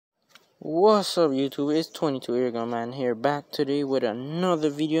What's up YouTube, it's 22 Airgun Man here, back today with another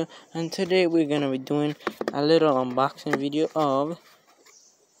video. And today we're gonna be doing a little unboxing video of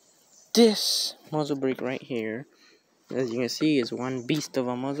this muzzle brake right here. As you can see, it's one beast of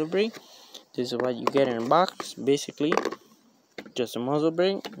a muzzle brake. This is what you get in a box, basically just a muzzle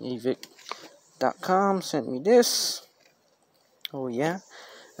brake. Evic.com sent me this. Oh yeah,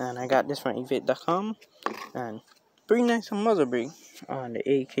 and I got this from evic.com, and pretty nice muzzle brake on the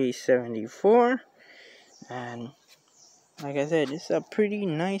AK-74. And like I said, it's a pretty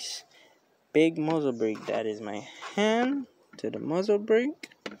nice big muzzle brake. That is my hand to the muzzle brake.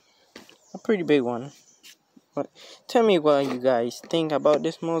 A pretty big one. But tell me what you guys think about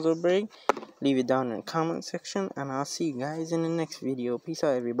this muzzle brake. Leave it down in the comment section, and I'll see you guys in the next video. Peace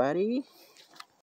out, everybody.